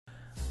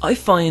I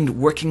find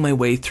working my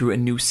way through a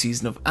new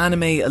season of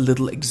anime a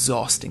little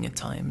exhausting at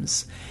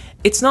times.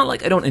 It's not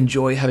like I don't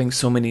enjoy having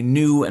so many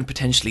new and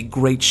potentially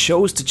great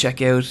shows to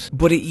check out,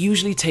 but it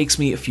usually takes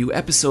me a few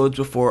episodes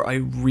before I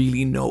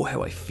really know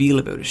how I feel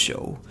about a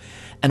show.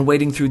 And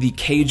wading through the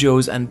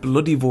Kaijos and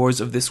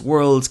Bloodivores of this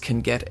world can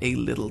get a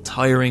little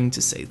tiring,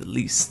 to say the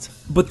least.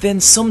 But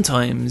then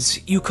sometimes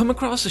you come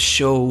across a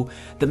show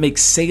that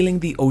makes sailing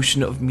the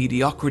ocean of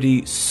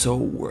mediocrity so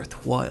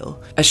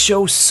worthwhile. A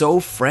show so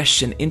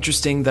fresh and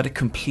interesting that it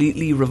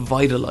completely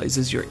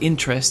revitalizes your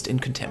interest in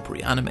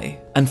contemporary anime.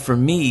 And for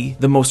me,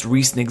 the most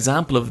recent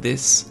example of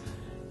this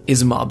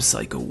is Mob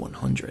Psycho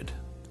 100.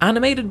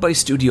 Animated by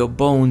Studio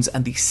Bones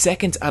and the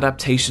second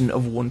adaptation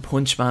of One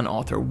Punch Man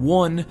Author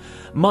 1,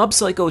 Mob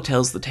Psycho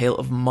tells the tale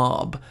of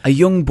Mob, a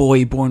young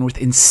boy born with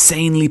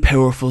insanely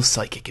powerful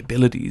psychic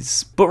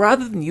abilities. But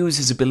rather than use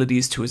his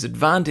abilities to his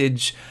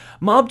advantage,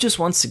 Mob just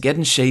wants to get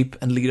in shape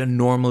and lead a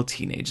normal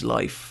teenage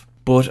life.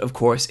 But, of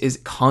course,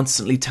 is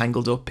constantly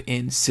tangled up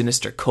in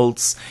sinister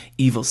cults,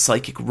 evil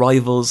psychic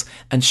rivals,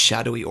 and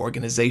shadowy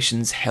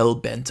organizations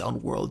hell-bent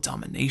on world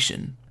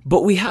domination.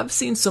 But we have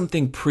seen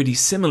something pretty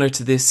similar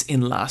to this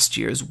in last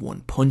year's One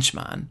Punch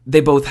Man.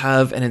 They both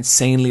have an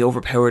insanely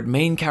overpowered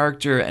main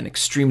character, an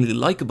extremely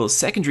likable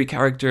secondary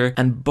character,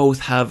 and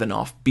both have an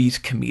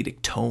offbeat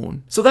comedic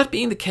tone. So that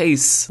being the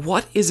case,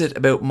 what is it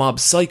about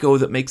Mob Psycho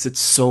that makes it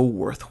so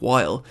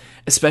worthwhile?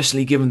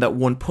 Especially given that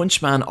One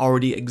Punch Man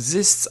already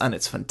exists and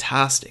it's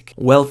fantastic.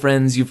 Well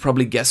friends, you've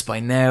probably guessed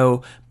by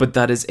now, but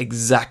that is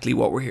exactly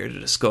what we're here to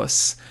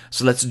discuss.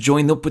 So let's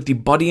join up with the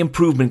Body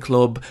Improvement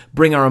Club,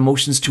 bring our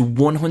emotions to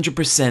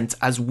 100%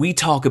 as we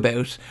talk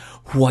about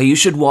why you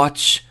should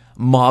watch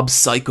Mob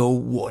Psycho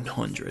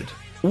 100.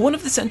 One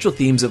of the central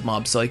themes of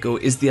Mob Psycho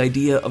is the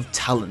idea of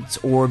talent,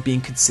 or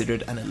being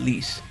considered an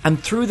elite.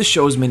 And through the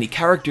show's many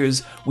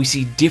characters, we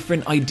see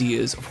different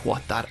ideas of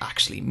what that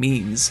actually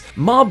means.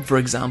 Mob, for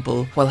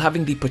example, while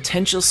having the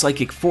potential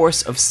psychic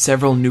force of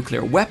several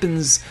nuclear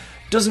weapons,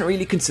 doesn't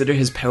really consider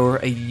his power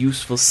a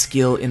useful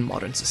skill in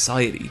modern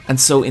society, and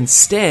so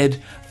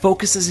instead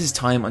focuses his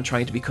time on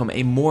trying to become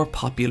a more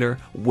popular,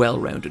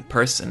 well-rounded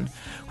person,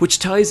 which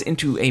ties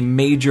into a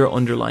major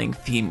underlying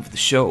theme of the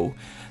show,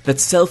 that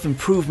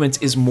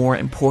self-improvement is more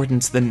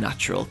important than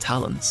natural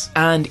talents.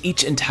 And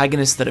each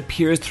antagonist that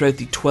appears throughout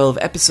the 12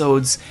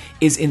 episodes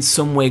is in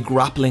some way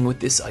grappling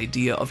with this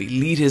idea of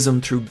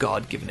elitism through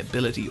God-given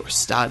ability or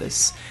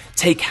status.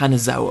 Take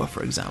Hanazawa,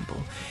 for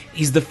example.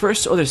 He's the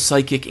first other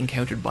psychic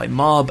encountered by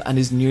Mob and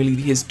is nearly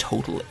his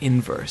total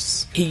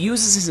inverse. He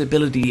uses his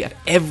ability at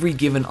every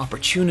given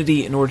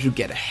opportunity in order to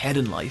get ahead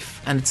in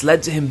life, and it's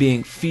led to him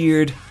being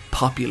feared,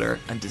 popular,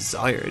 and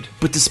desired.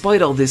 But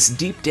despite all this,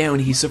 deep down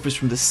he suffers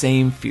from the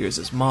same fears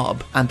as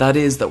Mob, and that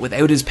is that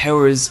without his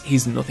powers,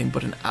 he's nothing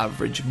but an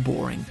average,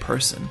 boring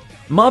person.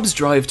 Mob's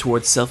drive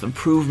towards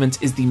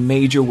self-improvement is the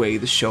major way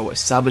the show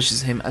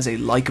establishes him as a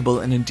likeable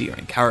and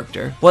endearing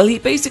character. While he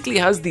basically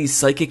has the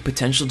psychic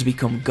potential to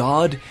become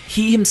God,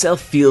 he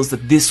himself feels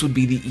that this would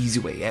be the easy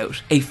way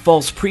out, a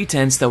false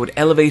pretense that would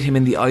elevate him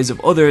in the eyes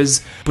of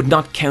others, but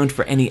not count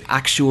for any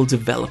actual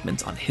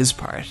development on his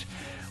part.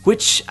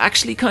 Which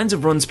actually kind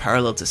of runs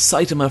parallel to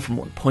Saitama from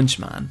One Punch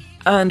Man.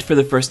 And for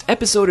the first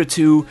episode or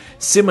two,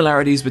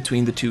 similarities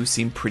between the two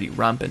seem pretty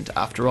rampant.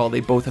 After all,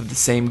 they both have the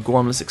same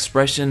gormless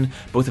expression,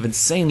 both have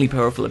insanely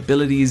powerful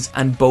abilities,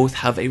 and both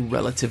have a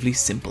relatively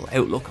simple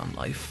outlook on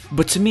life.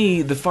 But to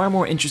me, the far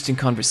more interesting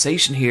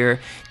conversation here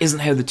isn't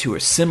how the two are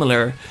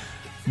similar,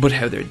 but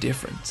how they're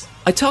different.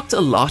 I talked a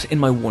lot in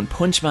my One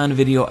Punch Man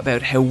video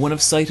about how one of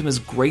Saitama's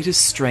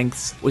greatest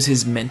strengths was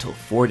his mental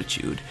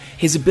fortitude,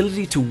 his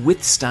ability to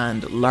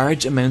withstand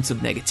large amounts of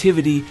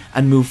negativity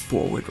and move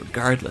forward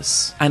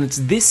regardless. And it's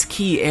this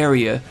key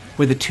area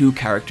where the two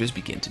characters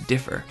begin to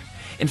differ.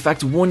 In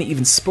fact, one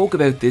even spoke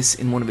about this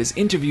in one of his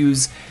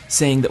interviews,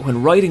 saying that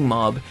when writing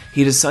Mob,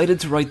 he decided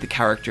to write the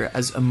character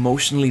as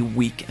emotionally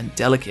weak and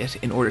delicate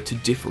in order to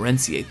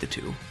differentiate the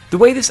two. The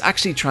way this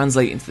actually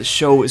translates into the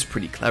show is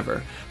pretty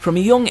clever. From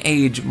a young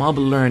age, Mob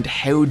learned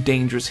how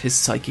dangerous his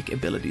psychic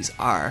abilities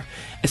are,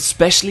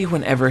 especially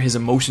whenever his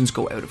emotions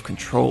go out of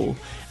control,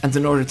 and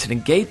in order to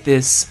negate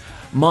this,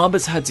 Mob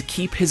has had to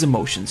keep his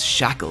emotions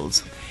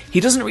shackled. He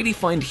doesn't really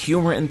find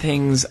humour in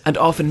things and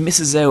often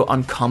misses out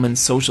on common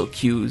social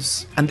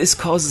cues, and this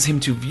causes him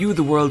to view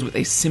the world with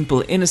a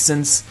simple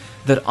innocence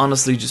that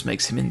honestly just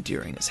makes him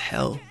endearing as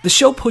hell. The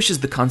show pushes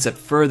the concept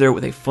further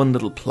with a fun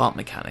little plot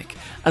mechanic.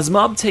 As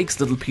Mob takes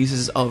little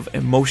pieces of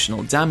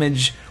emotional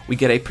damage, we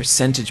get a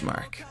percentage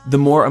mark. The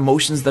more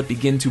emotions that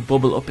begin to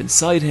bubble up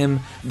inside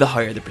him, the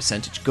higher the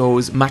percentage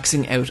goes,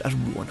 maxing out at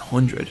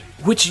 100.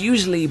 Which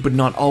usually, but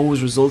not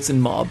always, results in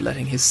Mob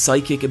letting his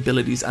psychic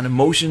abilities and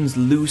emotions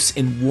loose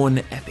in one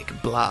epic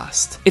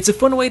blast. It's a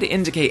fun way to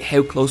indicate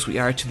how close we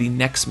are to the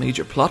next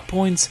major plot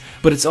points,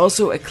 but it's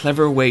also a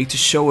clever way to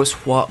show us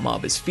what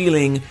Mob is feeling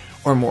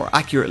or more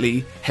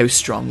accurately, how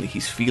strongly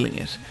he's feeling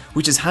it,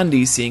 which is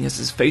handy seeing as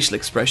his facial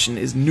expression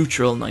is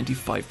neutral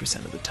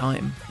 95% of the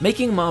time.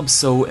 Making Mob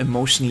so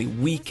emotionally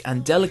weak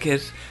and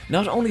delicate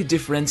not only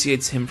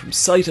differentiates him from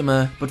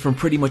Saitama, but from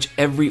pretty much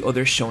every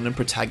other shonen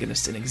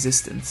protagonist in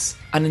existence.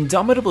 An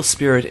indomitable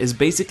spirit is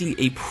basically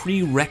a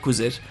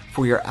prerequisite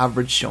for your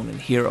average shonen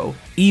hero.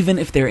 Even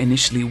if they're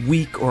initially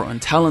weak or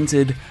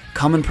untalented,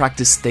 common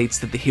practice states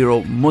that the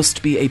hero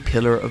must be a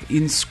pillar of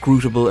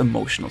inscrutable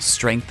emotional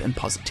strength and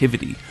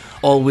positivity,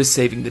 always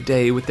saving the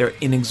day with their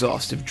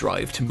inexhaustive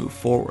drive to move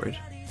forward.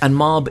 And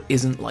Mob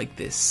isn't like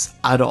this,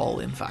 at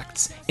all in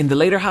fact. In the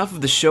later half of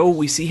the show,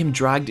 we see him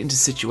dragged into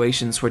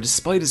situations where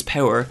despite his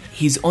power,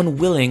 he's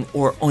unwilling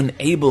or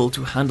unable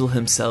to handle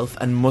himself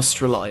and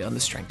must rely on the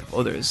strength of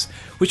others,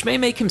 which may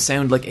make him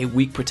sound like a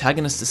weak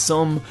protagonist to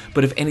some,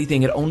 but if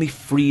anything it only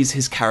frees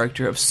his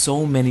character of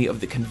so many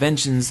of the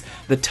conventions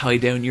that tie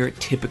down your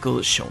typical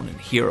shonen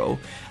hero,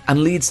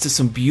 and leads to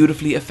some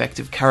beautifully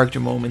effective character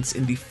moments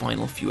in the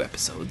final few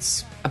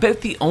episodes.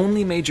 About the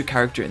only major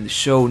character in the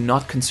show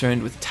not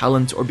concerned with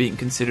talent or being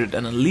considered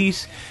an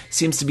elite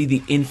seems to be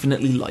the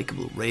infinitely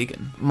likeable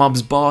Reagan,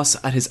 Mob's boss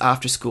at his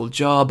after-school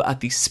job at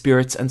the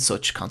Spirits and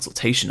Such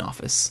consultation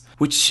office.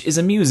 Which is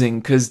amusing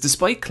because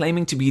despite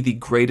claiming to be the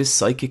greatest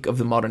psychic of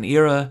the modern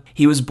era,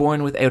 he was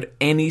born without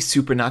any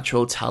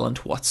supernatural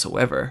talent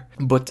whatsoever.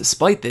 But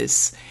despite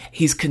this,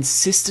 he's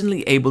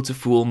consistently able to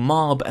fool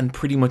Mob and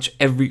pretty much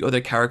every other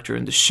character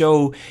in the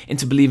show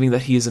into believing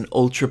that he is an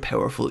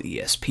ultra-powerful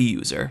ESP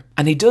user.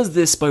 And he does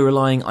this by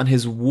relying on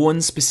his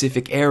one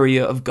specific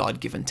area of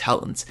God-given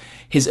talent,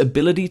 his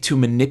ability to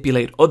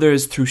manipulate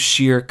others through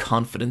sheer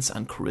confidence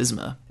and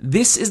charisma.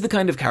 This is the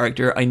kind of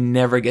character I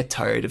never get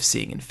tired of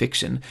seeing in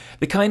fiction,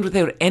 the kind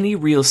without any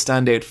real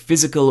standout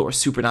physical or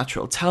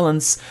supernatural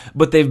talents,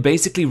 but they've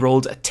basically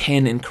rolled a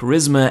 10 in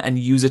charisma and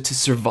use it to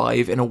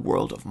survive in a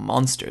world of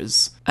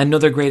monsters.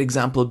 Another great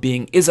example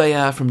being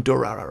Izaya from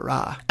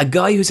Dorarara, a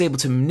guy who's able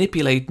to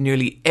manipulate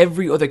nearly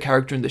every other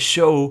character in the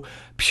show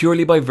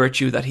purely by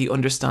virtue that he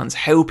understands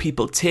how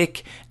people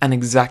tick and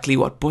exactly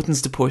what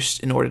buttons to push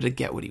in order to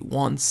get what he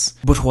wants.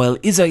 But while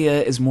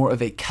Izaya is more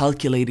of a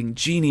calculating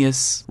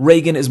genius,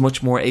 Reagan is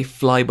much more a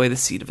fly by the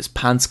seat of his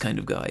pants kind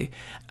of guy,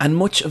 and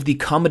much of the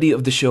comedy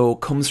of the show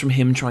comes from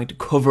him trying to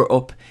cover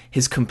up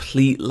his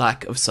complete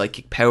lack of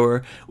psychic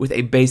power with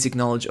a basic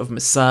knowledge of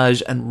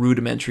massage and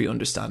rudimentary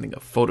understanding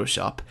of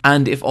Photoshop,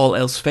 and if all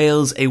else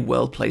fails, a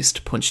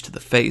well-placed punch to the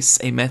face,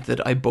 a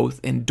method I both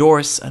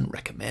endorse and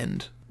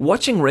recommend.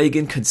 Watching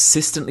Reagan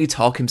consistently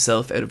talk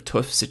himself out of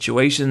tough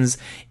situations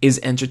is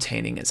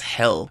entertaining as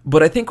hell,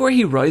 but I think where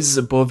he rises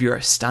above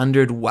your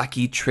standard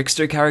wacky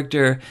trickster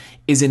character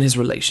is in his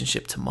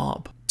relationship to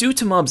Mob. Due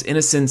to Mob's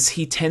innocence,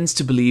 he tends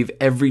to believe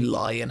every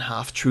lie and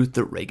half-truth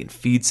that Reagan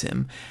feeds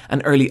him,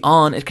 and early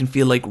on it can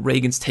feel like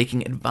Reagan's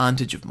taking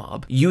advantage of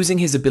Mob, using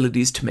his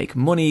abilities to make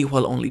money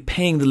while only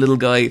paying the little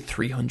guy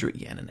 300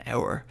 yen an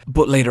hour.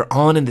 But later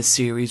on in the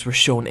series we're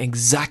shown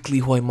exactly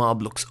why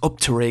Mob looks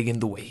up to Reagan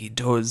the way he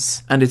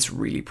does, and it's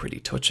really pretty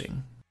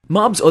touching.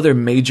 Mob's other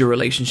major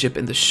relationship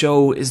in the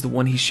show is the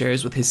one he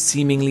shares with his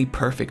seemingly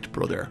perfect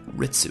brother,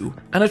 Ritsu.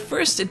 And at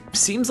first, it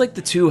seems like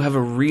the two have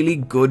a really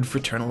good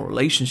fraternal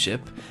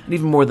relationship, and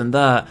even more than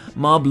that,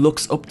 Mob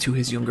looks up to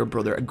his younger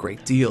brother a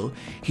great deal.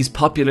 He's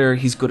popular,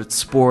 he's good at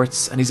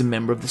sports, and he's a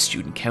member of the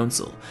student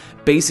council.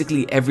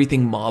 Basically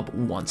everything Mob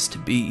wants to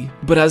be.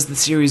 But as the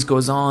series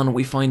goes on,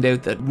 we find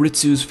out that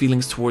Ritsu's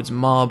feelings towards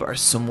Mob are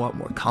somewhat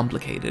more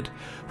complicated.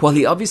 While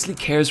he obviously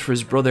cares for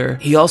his brother,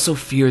 he also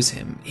fears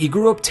him. He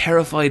grew up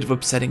terrified of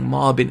upsetting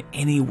Mob in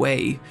any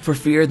way, for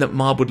fear that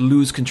Mob would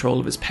lose control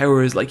of his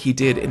powers like he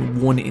did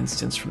in one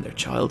instance from their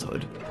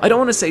childhood. I don't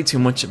want to say too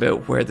much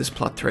about where this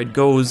plot thread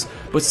goes,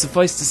 but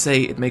suffice to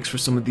say it makes for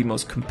some of the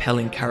most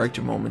compelling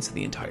character moments in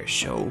the entire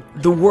show.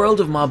 The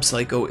world of Mob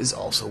Psycho is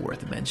also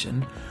worth a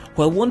mention.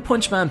 While One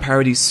Punch Man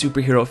parodies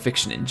superhero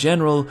fiction in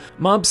general,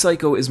 Mob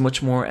Psycho is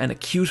much more an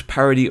acute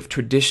parody of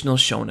traditional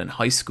shonen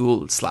high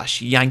school /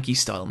 Yankee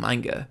style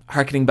manga,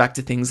 harkening back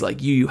to things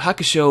like Yu Yu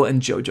Hakusho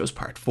and JoJo's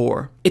Part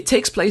 4. It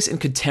takes place in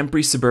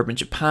contemporary suburban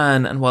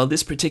Japan, and while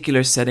this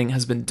particular setting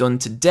has been done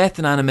to death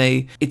in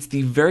anime, it's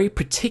the very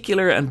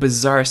particular and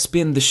bizarre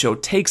spin the show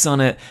takes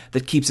on it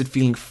that keeps it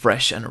feeling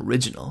fresh and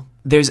original.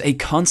 There's a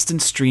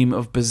constant stream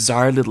of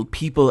bizarre little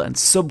people and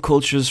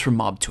subcultures for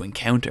Mob to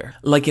encounter.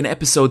 Like in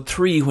episode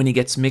 3 when he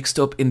gets mixed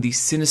up in the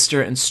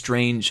sinister and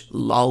strange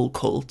LOL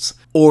cult,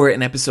 or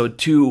in episode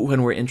 2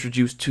 when we're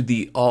introduced to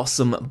the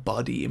awesome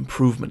Body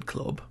Improvement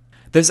Club.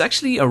 There's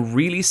actually a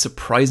really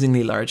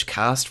surprisingly large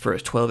cast for a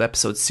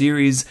 12-episode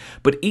series,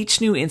 but each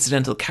new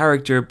incidental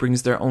character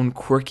brings their own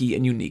quirky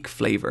and unique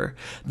flavour.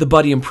 The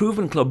Body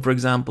Improvement Club, for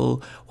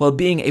example, while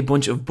being a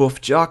bunch of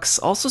buff jocks,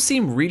 also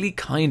seem really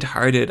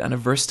kind-hearted and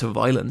averse to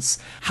violence,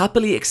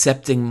 happily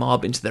accepting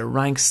Mob into their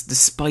ranks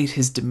despite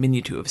his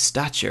diminutive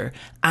stature,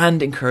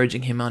 and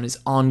encouraging him on his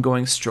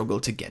ongoing struggle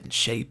to get in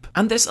shape.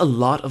 And there's a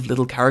lot of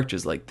little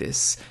characters like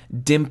this.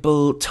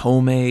 Dimple,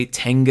 Tomei,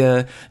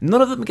 Tenga,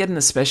 none of them get an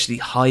especially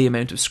high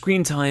amount of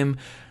screen time,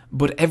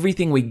 but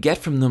everything we get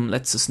from them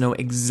lets us know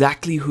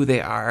exactly who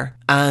they are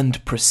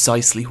and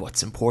precisely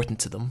what's important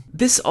to them.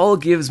 This all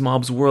gives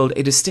Mob's world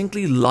a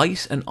distinctly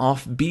light and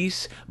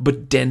offbeat,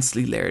 but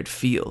densely layered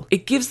feel.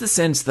 It gives the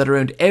sense that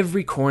around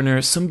every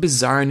corner, some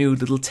bizarre new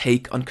little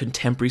take on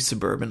contemporary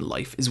suburban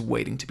life is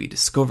waiting to be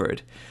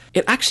discovered.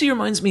 It actually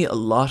reminds me a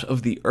lot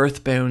of the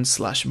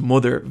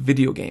Earthbound/Mother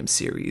video game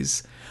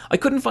series. I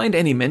couldn't find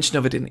any mention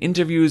of it in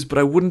interviews, but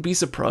I wouldn't be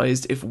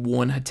surprised if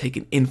one had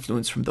taken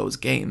influence from those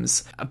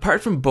games.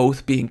 Apart from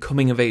both being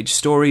coming-of-age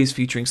stories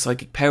featuring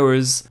psychic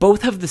powers,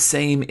 both have the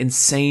same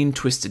insane,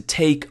 twisted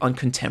take on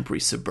contemporary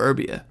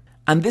suburbia.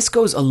 And this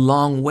goes a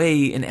long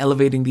way in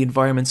elevating the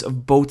environments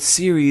of both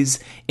series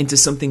into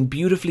something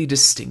beautifully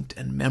distinct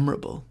and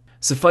memorable.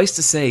 Suffice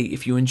to say,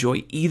 if you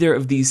enjoy either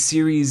of these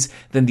series,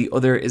 then the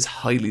other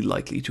is highly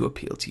likely to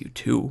appeal to you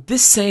too.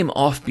 This same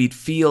offbeat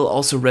feel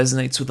also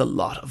resonates with a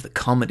lot of the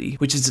comedy,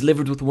 which is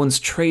delivered with one's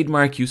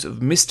trademark use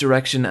of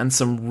misdirection and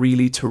some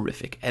really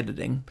terrific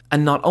editing.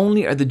 And not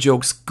only are the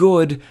jokes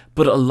good,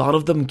 but a lot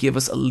of them give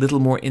us a little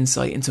more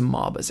insight into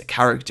Mob as a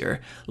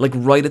character, like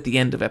right at the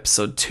end of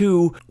episode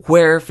 2,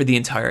 where for the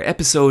entire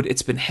episode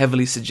it's been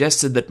heavily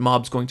suggested that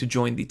Mob's going to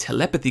join the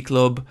telepathy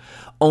club,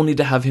 only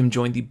to have him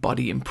join the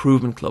body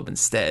improvement club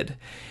instead.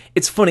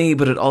 It's funny,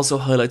 but it also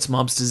highlights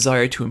Mob's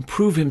desire to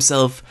improve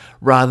himself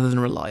rather than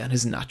rely on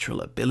his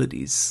natural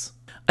abilities.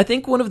 I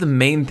think one of the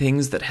main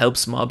things that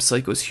helps Mob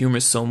Psycho's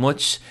humour so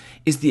much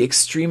is the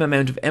extreme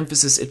amount of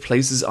emphasis it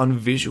places on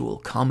visual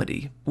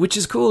comedy. Which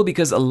is cool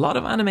because a lot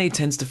of anime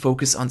tends to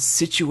focus on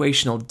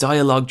situational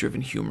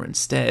dialogue-driven humour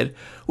instead,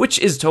 which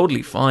is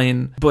totally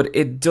fine, but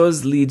it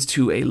does lead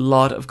to a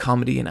lot of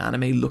comedy in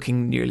anime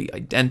looking nearly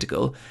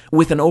identical,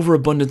 with an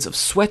overabundance of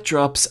sweat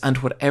drops and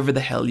whatever the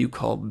hell you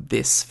call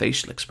this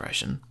facial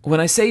expression. When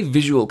I say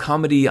visual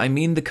comedy, I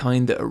mean the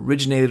kind that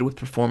originated with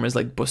performers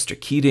like Buster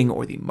Keating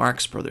or the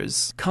Marx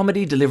Brothers.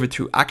 Comedy delivered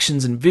through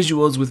actions and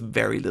visuals with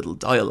very little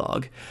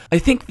dialogue. I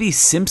think The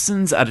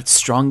Simpsons at its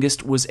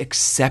strongest was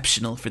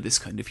exceptional for this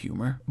kind of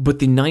humour, but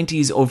the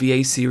 90s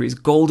OVA series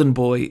Golden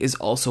Boy is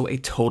also a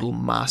total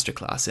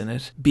masterclass in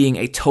it, being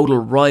a total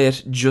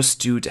riot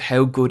just due to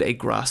how good a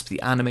grasp the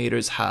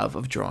animators have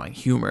of drawing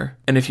humour.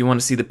 And if you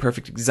want to see the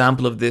perfect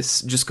example of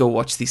this, just go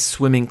watch the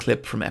swimming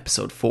clip from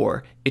episode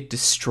 4. It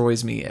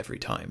destroys me every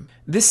time.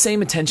 This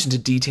same attention to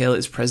detail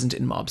is present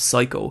in Mob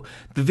Psycho.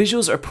 The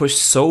visuals are pushed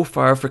so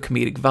far for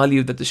comedic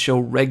value that the show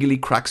regularly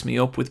cracks me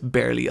up with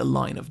barely a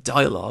line of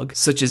dialogue,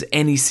 such as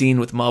any scene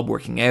with Mob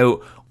working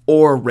out,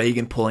 or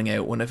Reagan pulling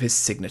out one of his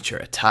signature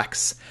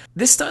attacks.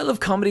 This style of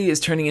comedy is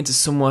turning into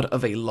somewhat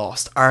of a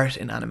lost art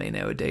in anime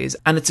nowadays,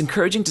 and it's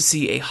encouraging to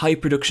see a high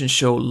production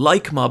show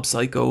like Mob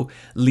Psycho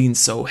lean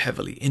so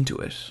heavily into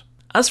it.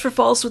 As for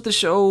faults with the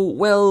show,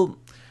 well,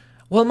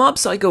 while Mob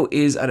Psycho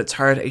is at its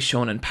heart a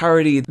shonen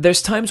parody,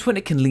 there's times when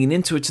it can lean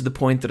into it to the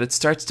point that it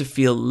starts to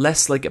feel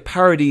less like a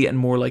parody and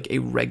more like a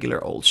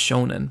regular old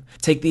shonen.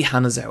 Take the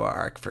Hanazawa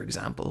arc, for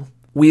example.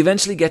 We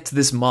eventually get to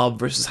this Mob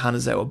versus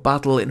Hanazawa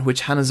battle in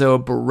which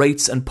Hanazawa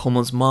berates and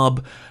pummels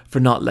Mob for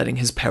not letting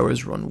his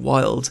powers run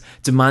wild,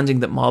 demanding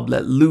that Mob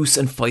let loose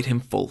and fight him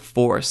full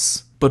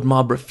force. But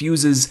Mob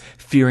refuses,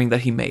 fearing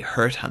that he may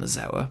hurt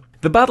Hanazawa.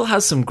 The battle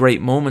has some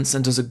great moments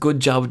and does a good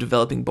job of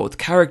developing both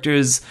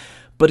characters,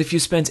 but if you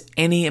spent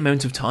any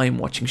amount of time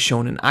watching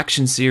shonen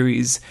action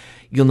series,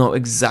 you'll know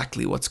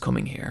exactly what's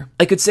coming here.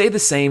 I could say the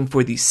same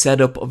for the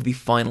setup of the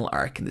final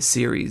arc in the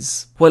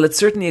series. While it's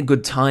certainly a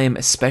good time,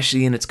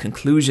 especially in its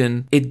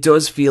conclusion, it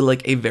does feel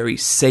like a very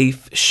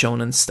safe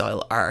shonen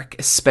style arc,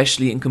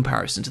 especially in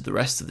comparison to the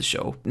rest of the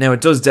show. Now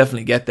it does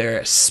definitely get there,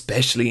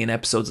 especially in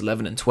episodes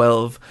 11 and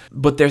 12,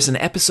 but there's an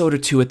episode or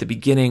two at the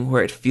beginning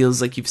where it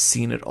feels like you've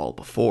seen it all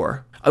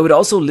before. I would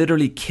also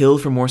literally kill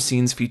for more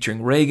scenes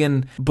featuring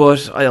Reagan,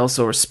 but I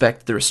also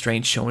respect the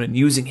restraint shown in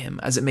using him,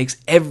 as it makes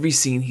every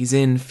scene he's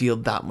in feel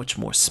that much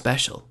more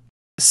special.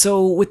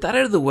 So with that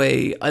out of the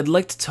way, I'd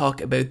like to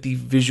talk about the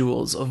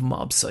visuals of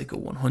Mob Psycho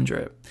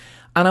 100.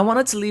 And I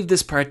wanted to leave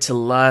this part to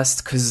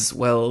last because,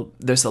 well,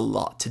 there's a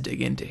lot to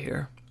dig into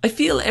here. I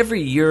feel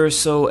every year or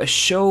so a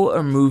show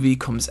or movie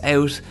comes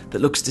out that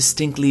looks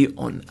distinctly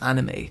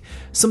un-anime,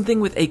 something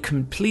with a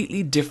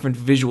completely different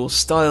visual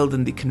style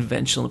than the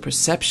conventional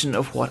perception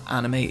of what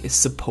anime is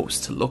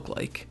supposed to look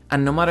like.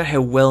 And no matter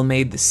how well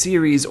made the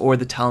series or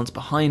the talent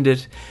behind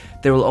it,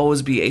 there will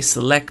always be a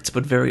select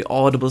but very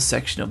audible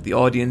section of the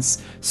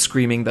audience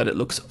screaming that it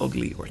looks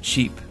ugly or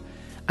cheap.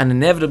 And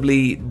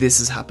inevitably, this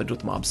has happened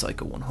with Mob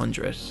Psycho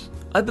 100.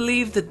 I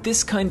believe that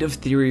this kind of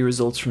theory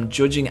results from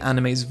judging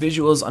anime's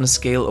visuals on a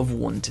scale of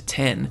 1 to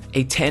 10,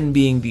 a 10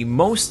 being the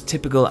most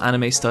typical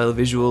anime style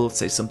visual,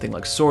 say something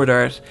like Sword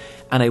Art,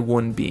 and a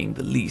 1 being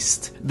the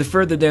least. The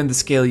further down the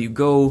scale you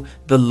go,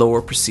 the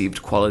lower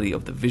perceived quality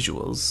of the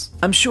visuals.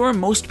 I'm sure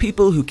most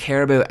people who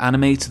care about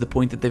anime to the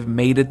point that they've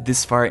made it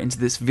this far into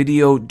this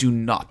video do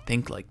not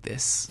think like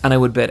this. And I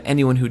would bet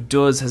anyone who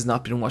does has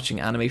not been watching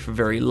anime for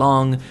very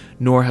long,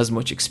 nor has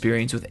much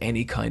experience with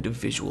any kind of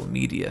visual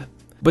media.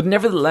 But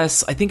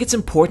nevertheless, I think it's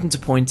important to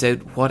point out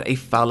what a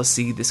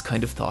fallacy this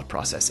kind of thought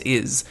process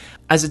is,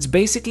 as it's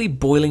basically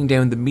boiling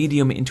down the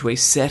medium into a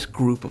set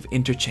group of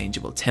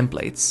interchangeable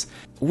templates,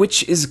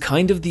 which is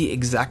kind of the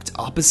exact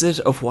opposite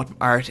of what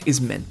art is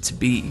meant to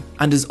be,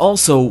 and is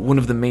also one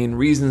of the main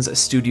reasons a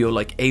studio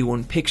like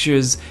A1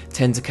 Pictures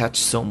tend to catch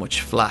so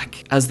much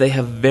flack, as they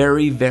have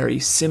very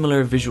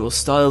similar visual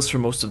styles for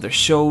most of their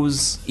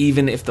shows,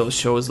 even if those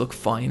shows look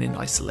fine in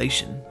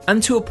isolation.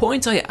 And to a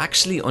point, I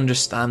actually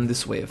understand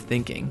this way of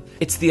thinking.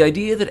 It's the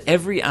idea that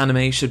every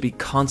anime should be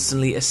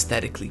constantly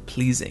aesthetically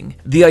pleasing.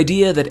 The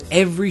idea that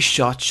every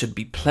shot should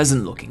be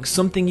pleasant looking,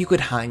 something you could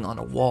hang on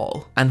a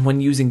wall. And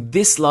when using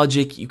this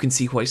logic, you can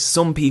see why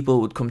some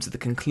people would come to the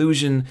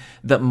conclusion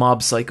that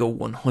Mob Psycho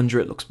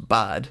 100 looks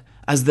bad,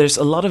 as there's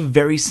a lot of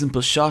very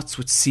simple shots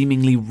with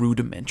seemingly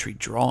rudimentary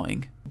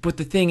drawing. But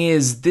the thing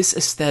is, this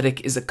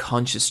aesthetic is a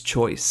conscious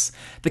choice.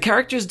 The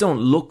characters don't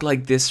look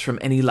like this from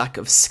any lack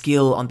of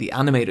skill on the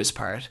animator's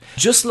part.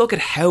 Just look at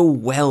how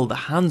well the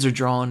hands are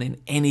drawn in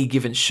any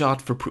given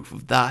shot for proof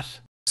of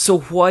that. So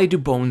why do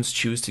Bones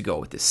choose to go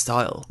with this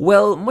style?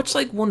 Well, much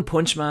like One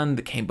Punch Man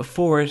that came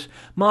before it,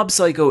 Mob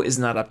Psycho is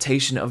an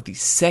adaptation of the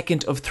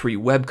second of 3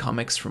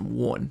 webcomics from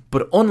One.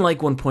 But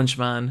unlike One Punch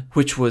Man,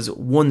 which was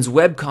One's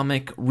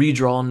webcomic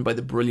redrawn by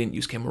the brilliant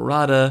Yusuke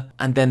Murata,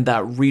 and then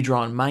that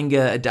redrawn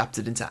manga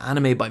adapted into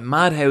anime by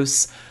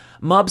Madhouse,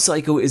 Mob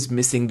Psycho is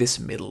missing this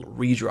middle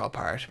redraw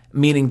part,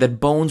 meaning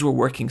that Bones were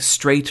working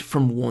straight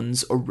from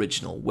One's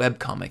original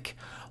webcomic,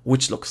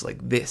 which looks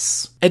like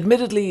this.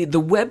 Admittedly, the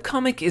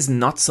webcomic is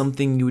not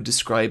something you would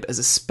describe as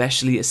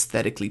especially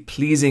aesthetically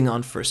pleasing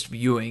on first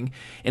viewing.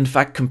 In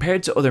fact,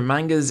 compared to other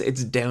mangas,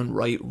 it's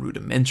downright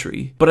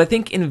rudimentary. But I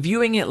think in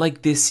viewing it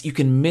like this, you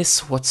can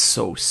miss what's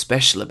so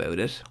special about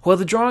it. While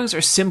the drawings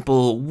are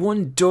simple,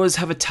 One does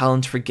have a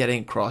talent for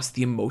getting across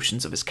the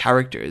emotions of his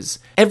characters.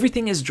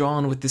 Everything is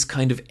drawn with this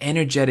kind of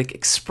energetic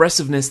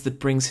expressiveness that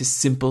brings his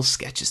simple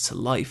sketches to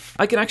life.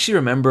 I can actually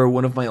remember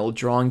one of my old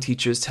drawing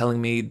teachers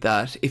telling me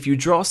that if you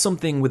draw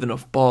something with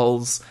enough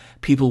balls,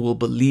 people will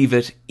believe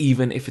it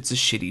even if it's a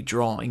shitty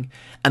drawing.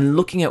 And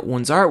looking at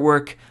One's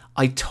artwork,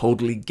 I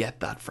totally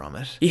get that from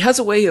it. He has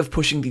a way of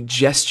pushing the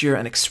gesture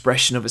and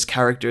expression of his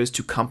characters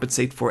to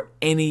compensate for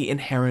any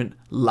inherent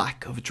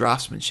lack of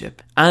draftsmanship.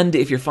 And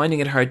if you're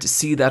finding it hard to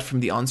see that from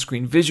the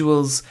on-screen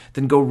visuals,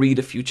 then go read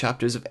a few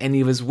chapters of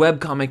any of his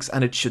webcomics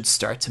and it should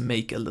start to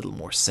make a little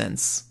more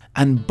sense.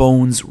 And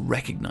Bones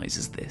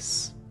recognizes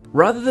this.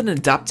 Rather than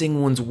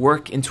adapting One's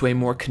work into a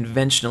more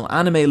conventional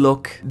anime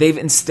look, they've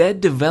instead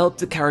developed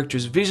the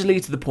characters visually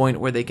to the point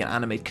where they can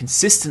animate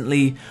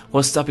consistently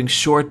while stopping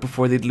short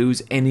before they'd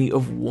lose any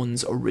of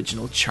One's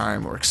original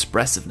charm or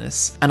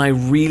expressiveness. And I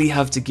really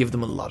have to give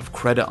them a lot of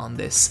credit on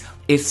this.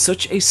 It's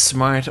such a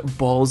smart,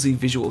 ballsy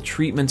visual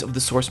treatment of the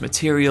source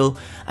material,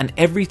 and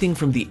everything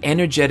from the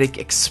energetic,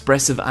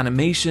 expressive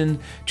animation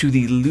to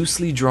the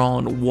loosely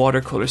drawn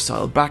watercolor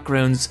style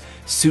backgrounds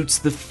suits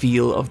the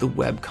feel of the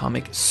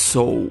webcomic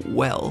so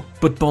well.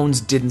 But Bones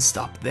didn't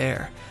stop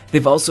there.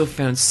 They've also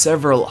found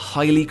several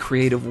highly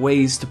creative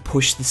ways to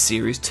push the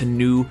series to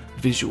new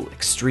visual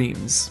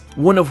extremes,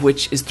 one of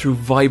which is through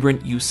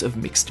vibrant use of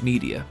mixed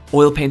media.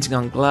 Oil painting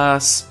on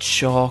glass,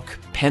 chalk,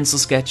 pencil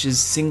sketches,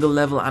 single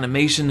level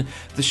animation.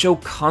 The show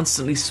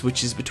constantly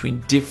switches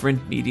between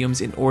different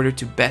mediums in order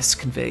to best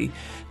convey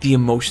the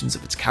emotions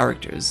of its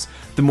characters.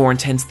 The more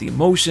intense the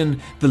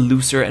emotion, the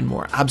looser and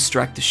more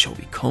abstract the show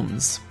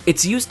becomes.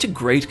 It's used to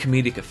great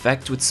comedic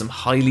effect with some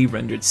highly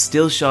rendered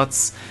still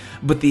shots,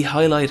 but the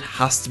highlight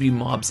has to be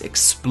Mob's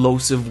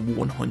explosive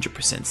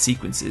 100%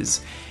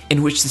 sequences,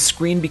 in which the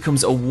screen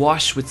becomes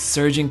awash with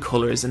surging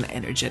colours and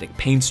energetic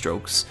paint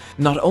strokes.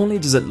 Not only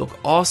does it look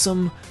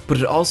awesome, but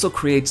it also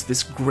creates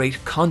this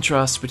great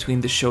contrast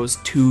between the show's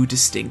two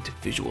distinct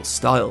visual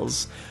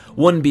styles.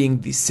 One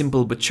being the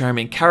simple but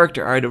charming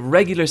character art of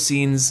regular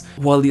scenes,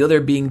 while the other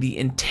being the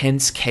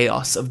intense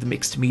chaos of the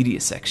mixed media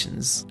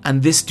sections.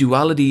 And this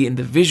duality in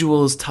the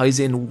visuals ties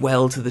in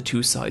well to the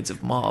two sides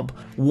of Mob,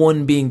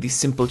 one being the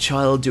simple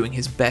child doing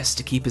his best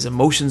to keep his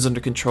emotions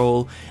under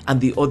control, and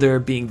the other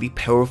being the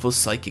powerful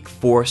psychic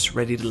force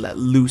ready to let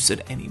loose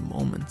at any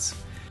moment.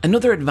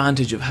 Another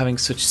advantage of having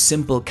such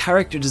simple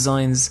character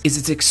designs is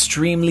it's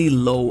extremely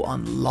low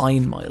on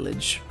line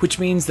mileage, which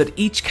means that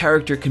each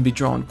character can be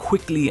drawn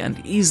quickly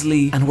and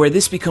easily, and where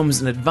this becomes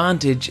an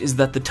advantage is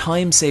that the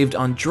time saved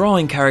on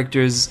drawing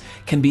characters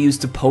can be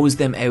used to pose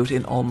them out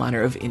in all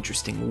manner of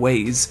interesting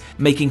ways,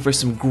 making for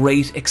some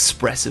great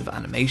expressive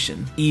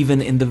animation, even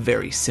in the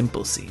very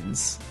simple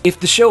scenes. If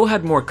the show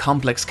had more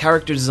complex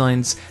character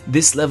designs,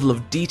 this level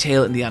of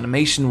detail in the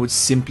animation would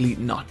simply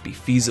not be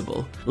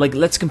feasible. Like,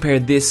 let's compare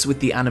this with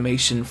the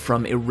animation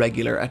from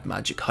Irregular at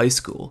Magic High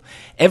School.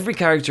 Every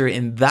character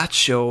in that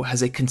show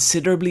has a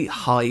considerably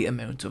high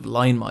amount of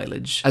line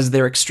mileage, as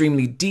they're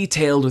extremely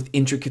detailed with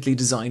intricately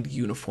designed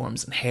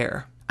uniforms and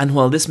hair. And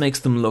while this makes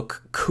them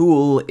look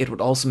cool, it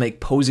would also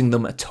make posing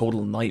them a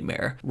total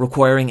nightmare,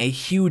 requiring a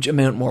huge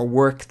amount more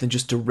work than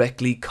just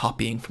directly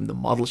copying from the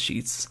model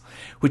sheets.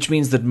 Which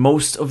means that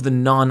most of the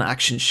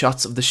non-action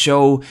shots of the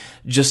show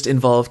just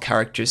involve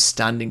characters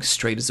standing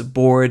straight as a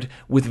board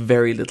with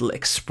very little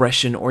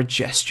expression or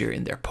gesture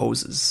in their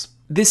poses.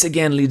 This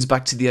again leads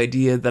back to the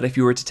idea that if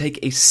you were to take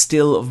a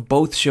still of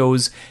both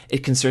shows,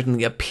 it can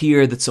certainly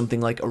appear that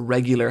something like a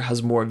regular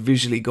has more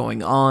visually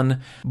going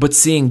on, but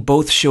seeing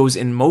both shows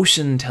in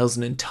motion tells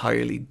an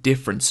entirely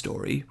different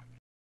story.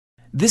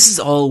 This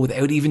is all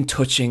without even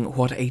touching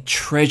what a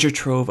treasure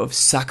trove of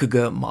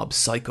Sakuga Mob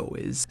Psycho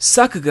is.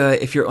 Sakuga,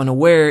 if you're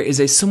unaware, is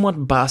a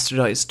somewhat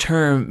bastardized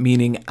term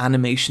meaning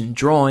animation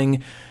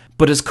drawing,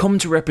 but has come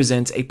to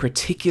represent a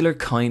particular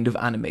kind of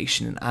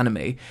animation in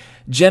anime,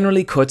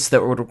 generally cuts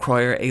that would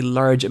require a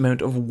large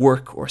amount of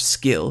work or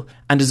skill,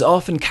 and is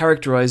often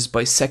characterized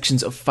by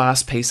sections of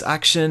fast-paced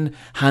action,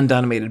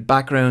 hand-animated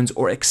backgrounds,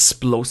 or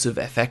explosive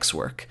FX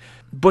work,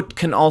 but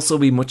can also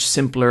be much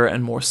simpler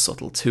and more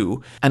subtle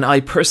too. And I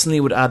personally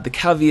would add the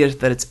caveat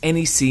that it's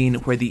any scene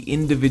where the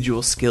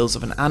individual skills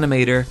of an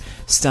animator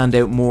stand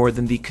out more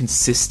than the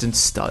consistent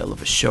style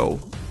of a show.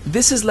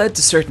 This has led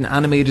to certain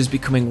animators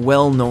becoming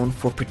well known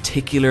for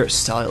particular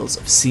styles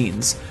of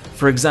scenes.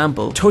 For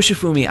example,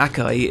 Toshifumi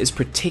Akai is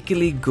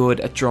particularly good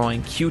at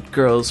drawing cute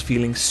girls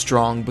feeling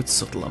strong but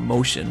subtle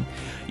emotion.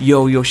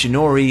 Yo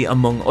Yoshinori,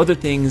 among other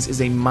things,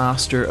 is a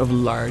master of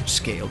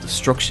large-scale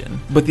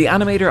destruction. But the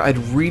animator I'd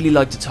really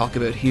like to talk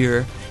about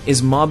here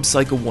is Mob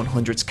Psycho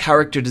 100's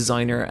character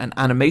designer and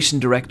animation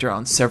director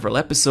on several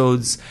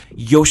episodes,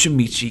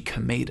 Yoshimichi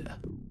Kameda.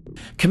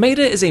 Kameda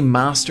is a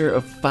master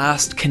of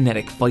fast,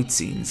 kinetic fight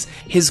scenes.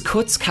 His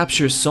cuts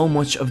capture so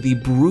much of the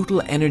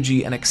brutal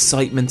energy and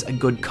excitement a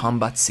good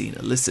combat scene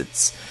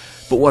elicits.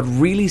 But what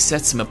really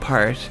sets him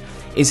apart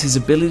is his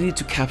ability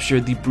to capture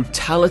the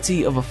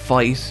brutality of a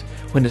fight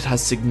when it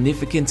has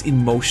significant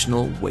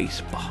emotional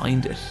weight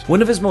behind it.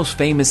 One of his most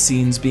famous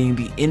scenes being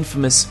the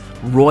infamous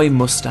Roy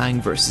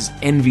Mustang vs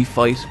Envy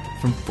fight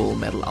from Full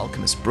Metal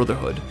Alchemist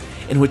Brotherhood,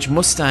 in which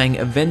Mustang,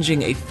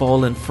 avenging a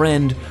fallen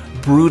friend,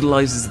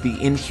 brutalizes the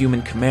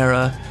inhuman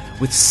Chimera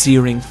with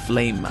searing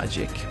flame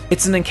magic.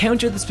 It's an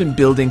encounter that's been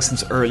building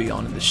since early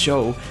on in the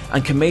show,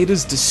 and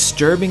Kameda's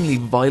disturbingly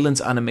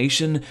violent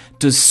animation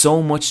does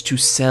so much to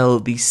sell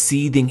the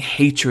seething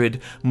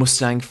hatred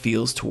Mustang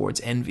feels towards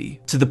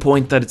Envy, to the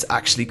point that it's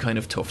actually kind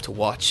of tough to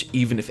watch,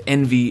 even if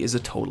Envy is a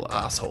total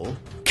asshole.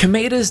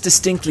 Kameda's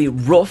distinctly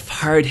rough,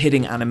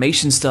 hard-hitting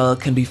animation style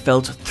can be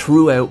felt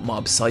throughout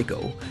Mob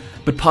Psycho,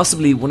 but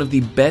possibly one of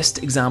the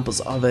best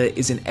examples of it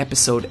is in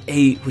episode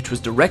 8, which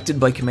was directed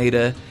by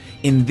Kameda,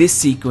 in this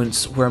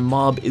sequence where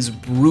Mob is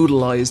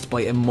brutalized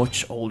by a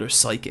much older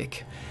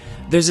psychic.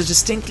 There's a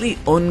distinctly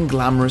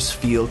unglamorous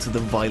feel to the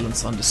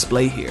violence on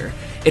display here.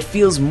 It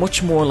feels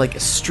much more like a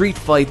street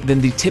fight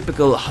than the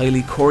typical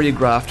highly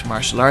choreographed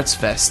martial arts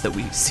fest that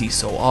we see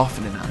so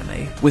often in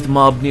anime, with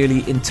Mob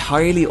nearly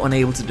entirely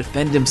unable to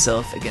defend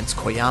himself against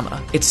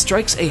Koyama. It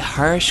strikes a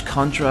harsh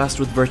contrast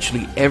with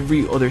virtually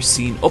every other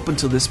scene up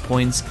until this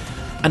point,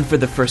 and for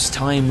the first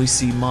time we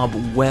see Mob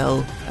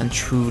well and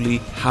truly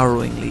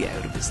harrowingly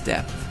out of his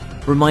depth,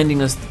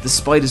 reminding us that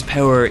despite his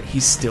power,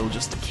 he's still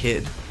just a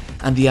kid,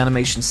 and the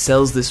animation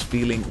sells this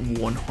feeling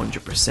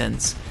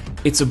 100%.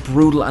 It's a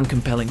brutal and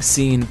compelling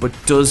scene, but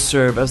does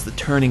serve as the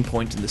turning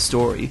point in the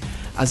story,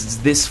 as it's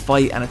this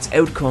fight and its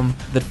outcome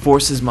that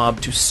forces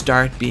Mob to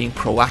start being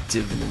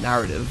proactive in the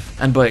narrative,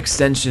 and by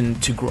extension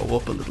to grow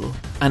up a little.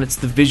 And it's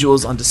the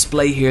visuals on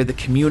display here that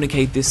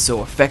communicate this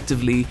so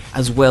effectively,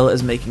 as well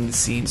as making the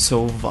scene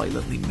so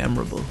violently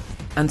memorable.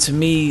 And to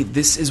me,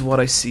 this is what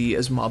I see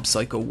as Mob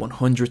Psycho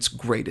 100's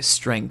greatest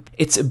strength.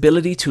 Its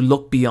ability to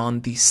look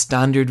beyond the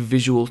standard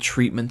visual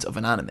treatment of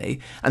an anime,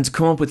 and to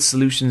come up with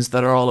solutions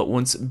that are all at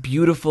once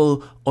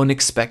beautiful,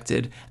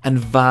 unexpected, and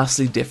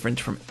vastly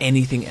different from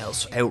anything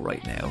else out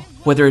right now.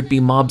 Whether it be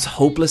Mob's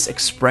hopeless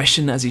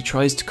expression as he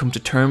tries to come to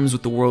terms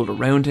with the world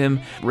around him,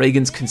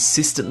 Reigen's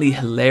consistently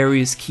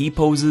hilarious key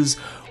poses,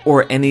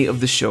 or any of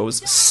the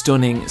show's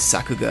stunning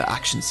Sakuga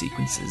action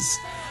sequences.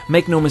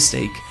 Make no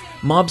mistake,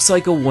 Mob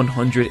Psycho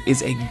 100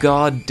 is a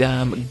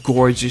goddamn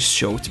gorgeous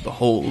show to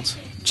behold.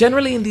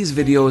 Generally in these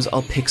videos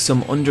I'll pick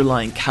some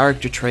underlying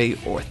character trait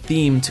or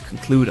theme to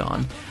conclude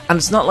on, and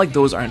it's not like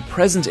those aren't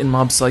present in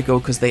Mob Psycho,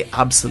 because they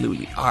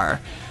absolutely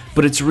are,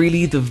 but it's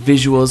really the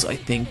visuals I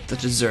think that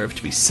deserve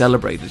to be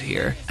celebrated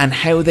here, and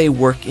how they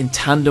work in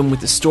tandem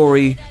with the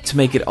story to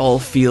make it all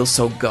feel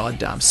so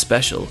goddamn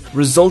special,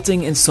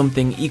 resulting in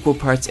something equal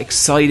parts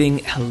exciting,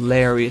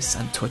 hilarious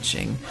and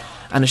touching.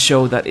 And a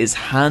show that is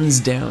hands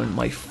down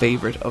my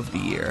favourite of the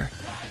year.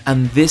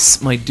 And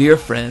this, my dear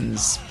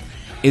friends,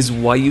 is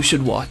why you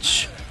should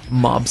watch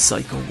Mob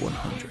Psycho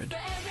 100.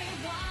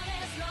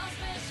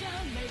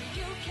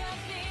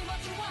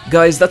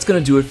 Guys, that's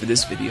going to do it for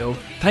this video.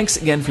 Thanks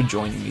again for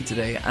joining me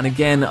today, and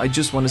again, I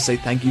just want to say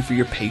thank you for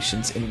your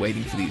patience in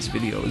waiting for these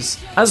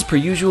videos. As per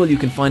usual, you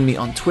can find me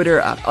on Twitter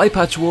at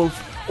Eyepatch,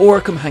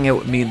 or come hang out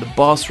with me in the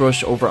Boss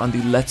Rush over on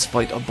the Let's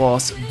Fight a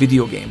Boss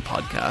video game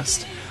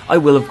podcast. I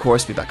will of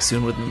course be back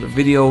soon with another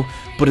video,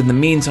 but in the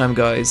meantime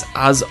guys,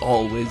 as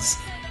always,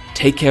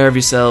 take care of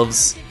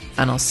yourselves,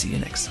 and I'll see you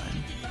next time.